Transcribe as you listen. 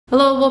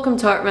Hello, welcome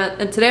to ArtMat,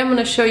 and today I'm going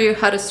to show you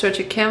how to stretch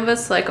a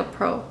canvas like a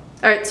pro.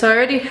 Alright, so I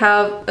already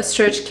have a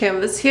stretched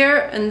canvas here,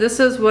 and this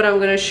is what I'm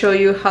going to show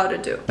you how to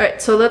do.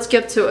 Alright, so let's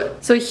get to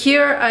it. So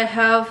here I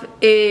have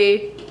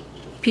a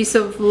piece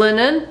of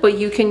linen, but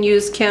you can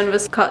use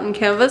canvas, cotton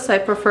canvas. I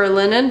prefer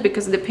linen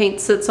because the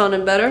paint sits on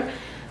it better.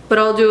 But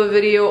I'll do a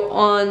video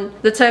on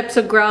the types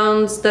of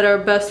grounds that are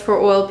best for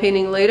oil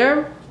painting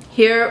later.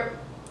 Here,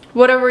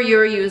 whatever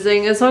you're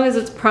using, as long as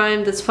it's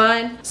primed, it's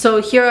fine.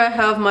 So here I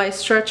have my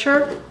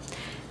stretcher.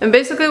 And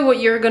basically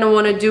what you're going to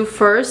want to do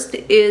first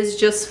is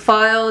just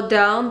file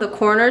down the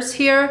corners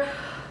here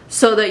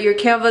so that your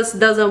canvas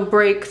doesn't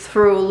break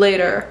through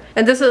later.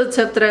 And this is a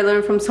tip that I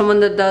learned from someone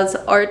that does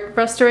art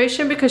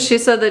restoration, because she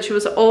said that she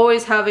was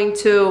always having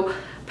to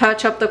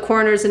patch up the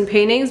corners in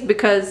paintings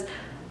because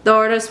the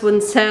artist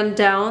wouldn't sand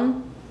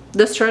down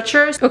the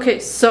stretchers. Okay,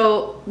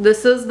 so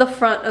this is the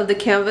front of the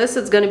canvas.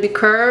 It's going to be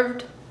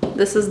curved.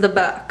 This is the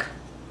back.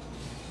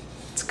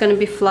 It's going to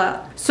be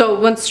flat. So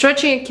when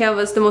stretching a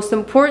canvas, the most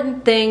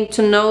important thing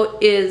to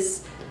note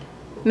is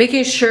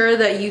making sure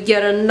that you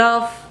get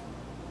enough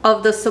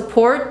of the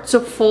support to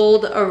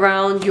fold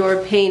around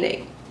your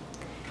painting.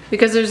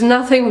 Because there's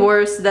nothing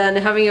worse than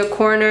having a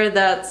corner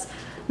that's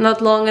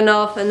not long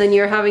enough and then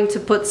you're having to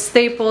put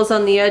staples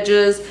on the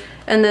edges,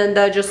 and then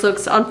that just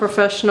looks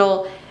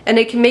unprofessional and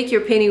it can make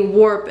your painting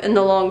warp in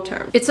the long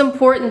term. It's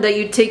important that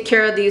you take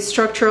care of these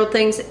structural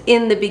things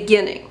in the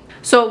beginning.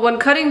 So when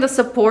cutting the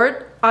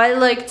support, I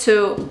like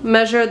to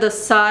measure the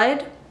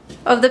side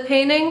of the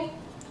painting,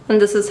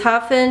 and this is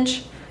 1/2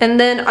 inch, and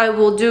then I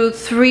will do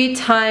 3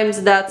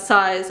 times that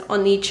size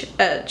on each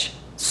edge.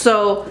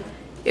 So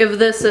if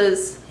this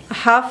is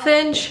 1/2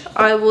 inch,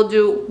 I will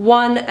do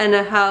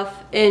 1.5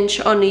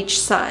 inch on each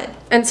side.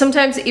 And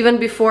sometimes even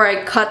before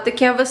I cut the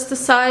canvas to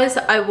size,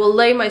 I will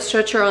lay my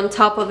stretcher on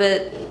top of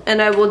it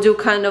and I will do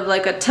kind of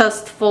like a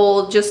test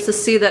fold just to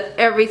see that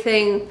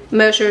everything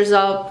measures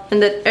up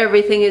and that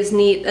everything is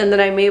neat and that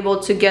I'm able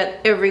to get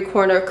every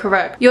corner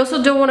correct. You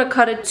also don't want to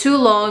cut it too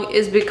long,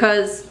 is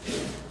because,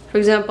 for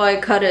example, I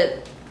cut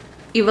it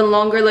even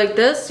longer like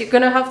this. You're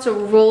gonna have to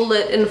roll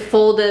it and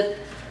fold it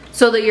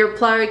so that your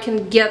plier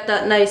can get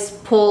that nice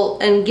pull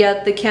and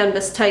get the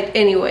canvas tight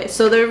anyway.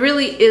 So there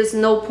really is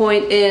no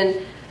point in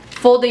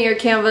folding your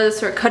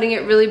canvas or cutting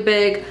it really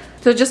big.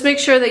 So just make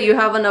sure that you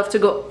have enough to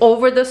go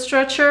over the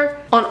stretcher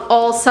on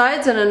all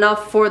sides and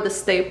enough for the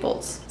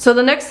staples. So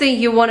the next thing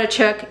you want to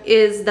check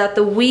is that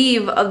the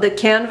weave of the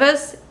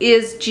canvas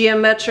is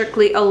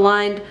geometrically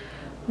aligned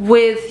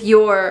with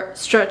your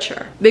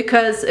stretcher.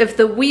 Because if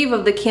the weave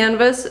of the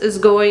canvas is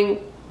going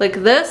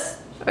like this,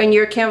 and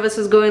your canvas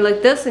is going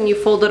like this, and you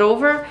fold it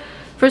over,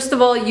 first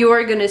of all, you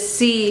are going to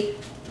see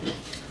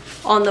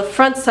on the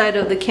front side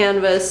of the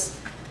canvas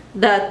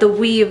that the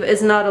weave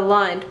is not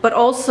aligned. But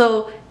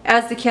also,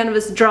 as the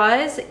canvas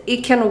dries,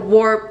 it can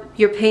warp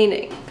your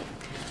painting.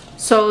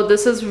 So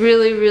this is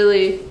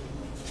really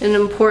an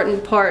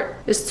important part,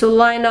 is to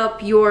line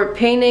up your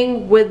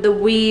painting with the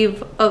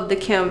weave of the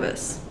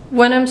canvas.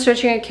 When I'm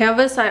stretching a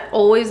canvas, I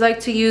always like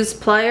to use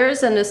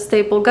pliers and a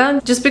staple gun,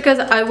 just because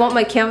I want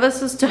my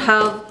canvases to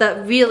have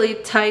that really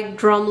tight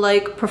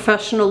drum-like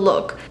professional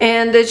look.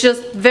 And it's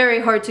just very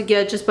hard to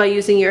get just by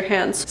using your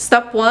hands.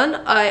 Step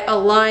 1, I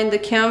align the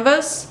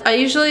canvas. I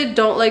usually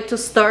don't like to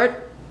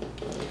start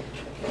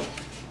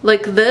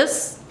like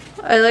this.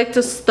 I like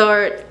to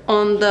start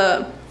on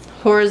the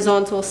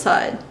horizontal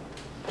side.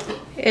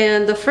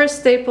 And the first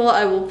staple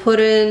I will put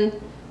in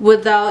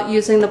without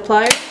using the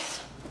pliers,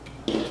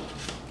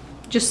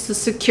 just to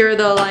secure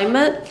the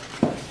alignment.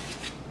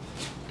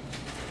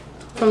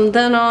 From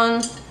then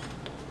on,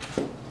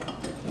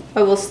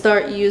 I will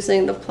start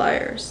using the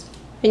pliers.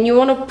 And you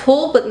want to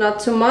pull, but not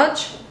too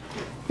much,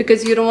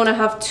 because you don't want to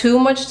have too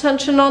much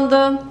tension on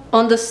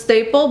the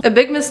staple. A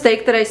big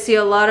mistake that I see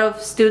a lot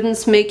of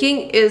students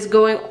making is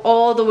going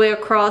all the way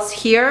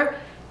across here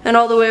and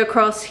all the way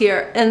across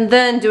here, and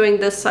then doing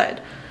this side.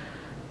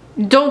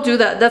 Don't do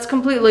that. That's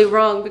completely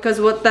wrong,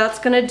 because what that's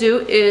gonna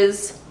do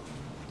is,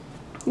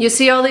 you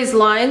see all these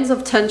lines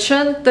of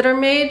tension that are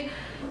made?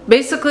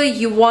 Basically,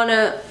 you want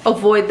to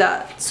avoid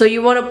that. So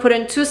you want to put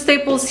in 2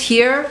 staples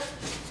here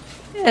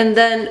and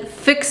then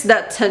fix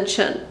that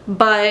tension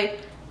by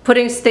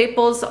putting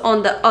staples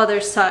on the other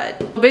side.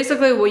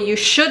 Basically, what you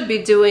should be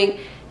doing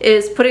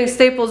is putting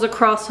staples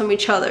across from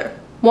each other.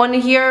 1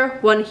 here,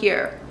 1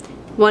 here.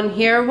 1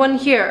 here, 1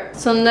 here.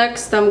 So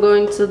next I'm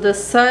going to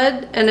this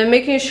side, and I'm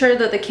making sure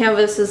that the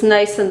canvas is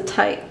nice and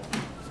tight.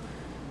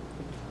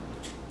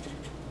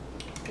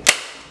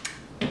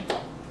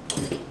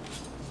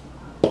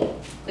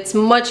 It's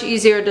much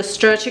easier to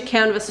stretch a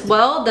canvas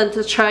well than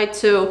to try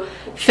to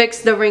fix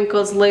the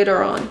wrinkles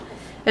later on.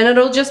 And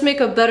it'll just make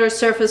a better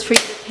surface for you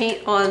to paint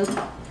on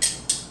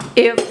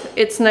if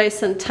it's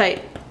nice and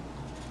tight.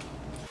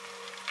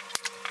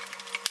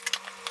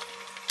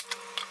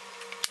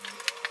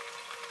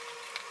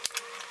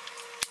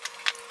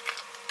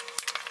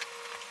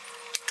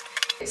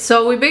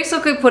 So we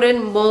basically put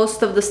in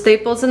most of the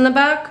staples in the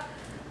back.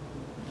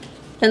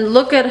 And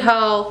look at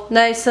how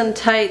nice and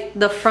tight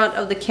the front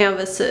of the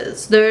canvas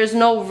is. There is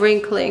no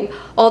wrinkling.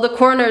 All the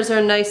corners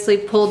are nicely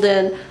pulled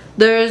in.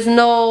 There is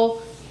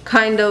no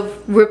kind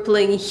of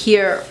rippling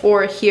here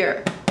or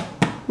here.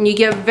 And you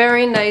get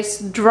very nice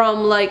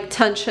drum-like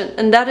tension,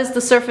 and that is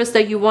the surface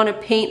that you want to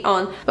paint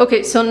on.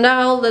 Okay, so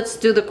now let's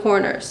do the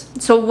corners.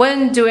 So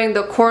when doing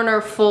the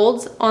corner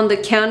folds on the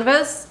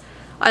canvas,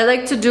 I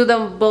like to do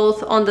them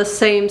both on the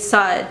same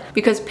side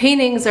because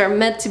paintings are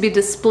meant to be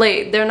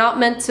displayed. They're not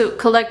meant to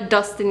collect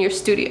dust in your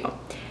studio.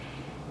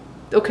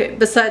 Okay,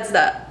 besides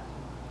that,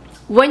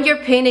 when your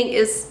painting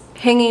is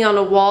hanging on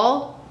a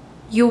wall,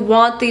 you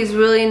want these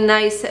really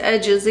nice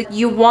edges.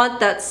 You want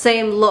that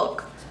same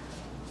look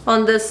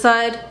on this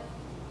side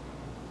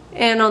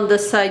and on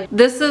this side.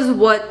 This is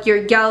what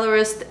your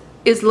gallerist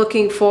is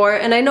looking for.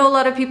 And I know a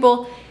lot of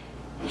people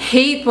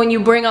hate when you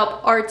bring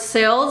up art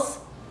sales,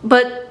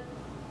 but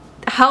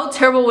how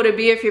terrible would it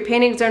be if your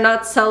paintings are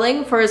not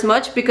selling for as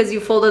much because you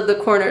folded the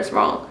corners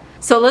wrong?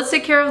 So let's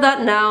take care of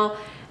that now,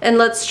 and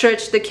let's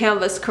stretch the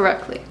canvas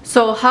correctly.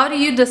 So how do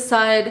you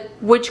decide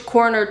which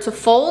corner to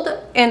fold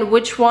and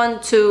which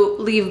one to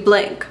leave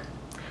blank?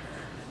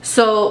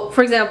 So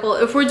for example,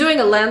 if we're doing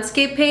a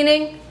landscape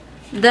painting,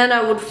 then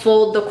I would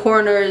fold the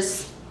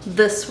corners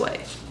this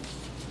way.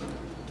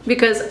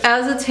 Because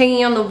as it's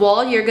hanging on the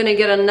wall, you're gonna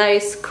get a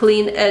nice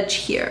clean edge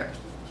here.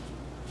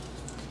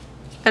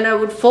 And I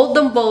would fold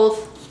them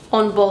both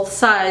on both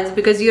sides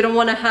because you don't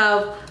wanna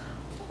have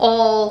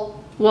all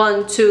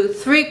 1, 2,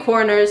 3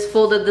 corners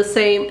folded the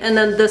same and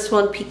then this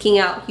one peeking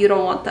out. You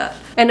don't want that.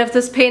 And if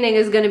this painting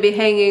is gonna be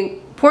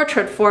hanging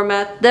portrait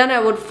format, then I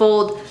would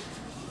fold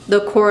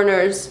the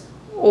corners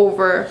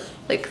over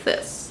like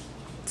this.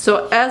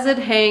 So as it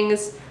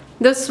hangs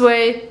this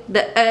way,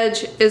 the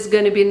edge is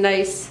going to be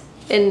nice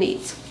and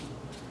neat.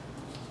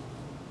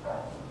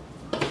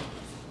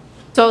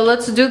 So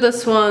let's do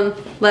this one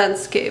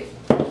landscape.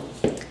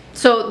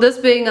 So this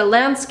being a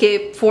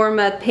landscape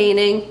format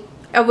painting,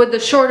 and with the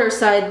shorter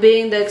side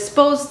being the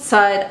exposed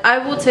side, I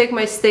will take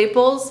my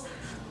staples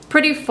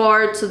pretty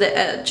far to the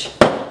edge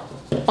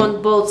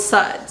on both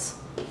sides.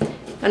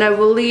 And I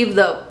will leave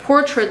the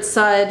portrait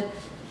side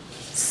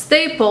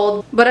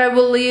stapled, but I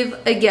will leave,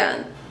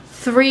 again,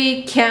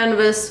 3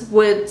 canvas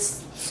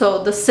widths,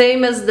 so the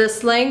same as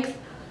this length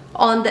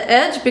on the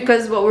edge,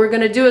 because what we're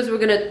going to do is we're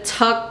going to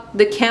tuck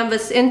the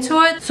canvas into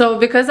it. So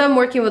because I'm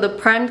working with a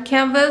primed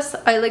canvas,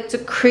 I like to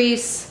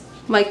crease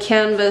my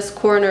canvas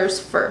corners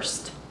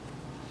first.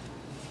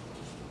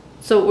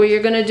 So what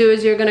you're going to do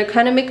is you're going to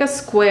kind of make a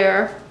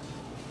square.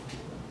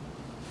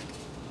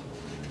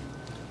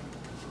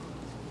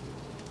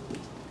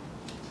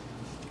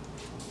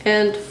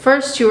 And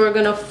first you are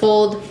going to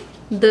fold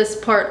this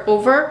part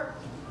over.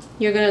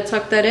 You're going to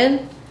tuck that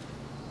in.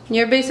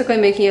 You're basically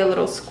making a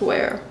little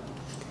square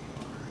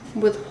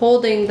with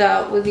holding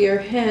that with your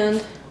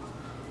hand,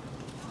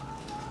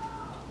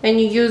 and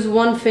you use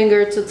one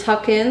finger to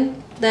tuck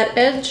in that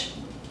edge,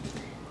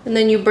 and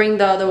then you bring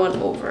the other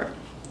one over.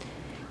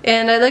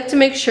 And I like to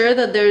make sure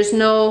that there's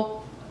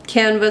no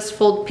canvas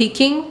fold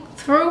peeking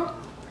through,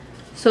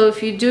 so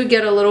if you do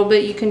get a little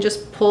bit, you can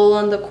just pull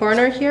on the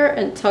corner here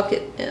and tuck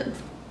it in.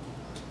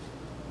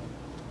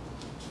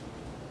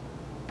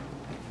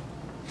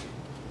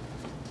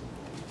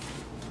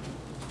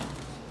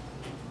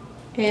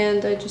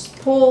 And I just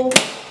pull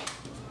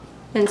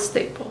and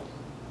staple.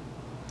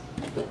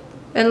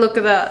 And look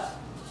at that.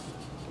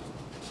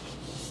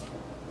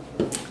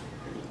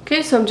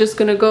 Okay, so I'm just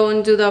gonna go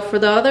and do that for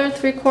the other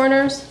 3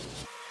 corners.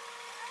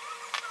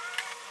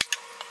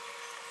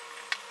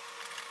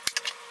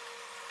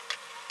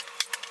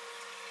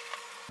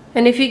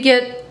 And if you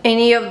get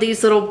any of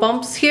these little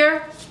bumps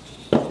here,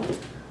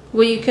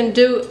 what you can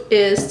do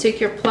is take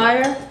your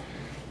plier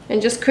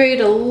and just create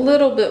a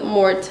little bit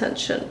more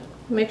tension.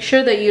 Make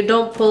sure that you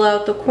don't pull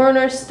out the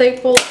corner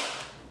staple,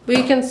 but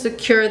you can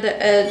secure the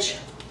edge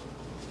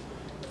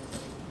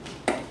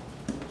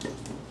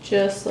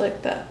just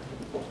like that.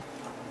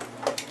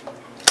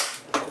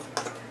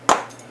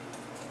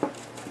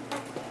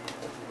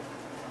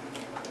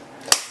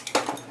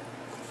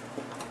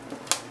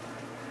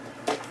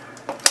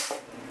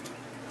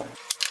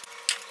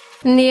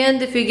 In the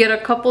end, if you get a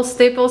couple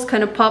staples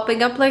kind of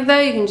popping up like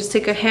that, you can just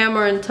take a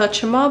hammer and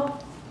touch them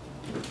up.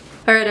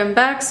 Alright, I'm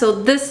back. So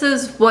this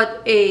is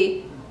what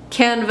a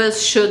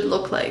canvas should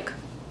look like.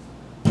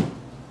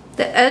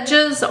 The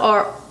edges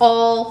are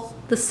all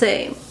the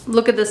same.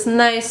 Look at this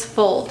nice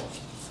fold.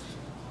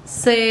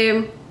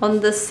 Same on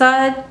this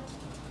side.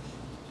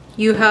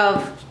 You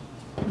have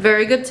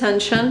very good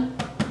tension.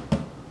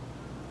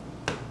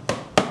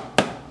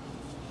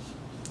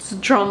 It's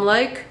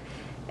drum-like.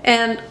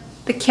 And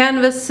the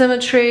canvas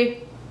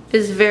symmetry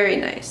is very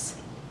nice.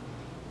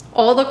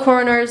 All the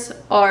corners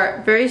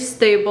are very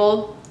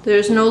stable.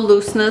 There's no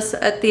looseness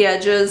at the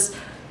edges.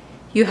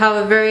 You have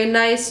a very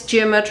nice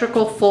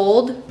geometrical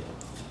fold,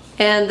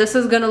 and this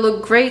is gonna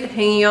look great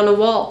hanging on the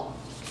wall.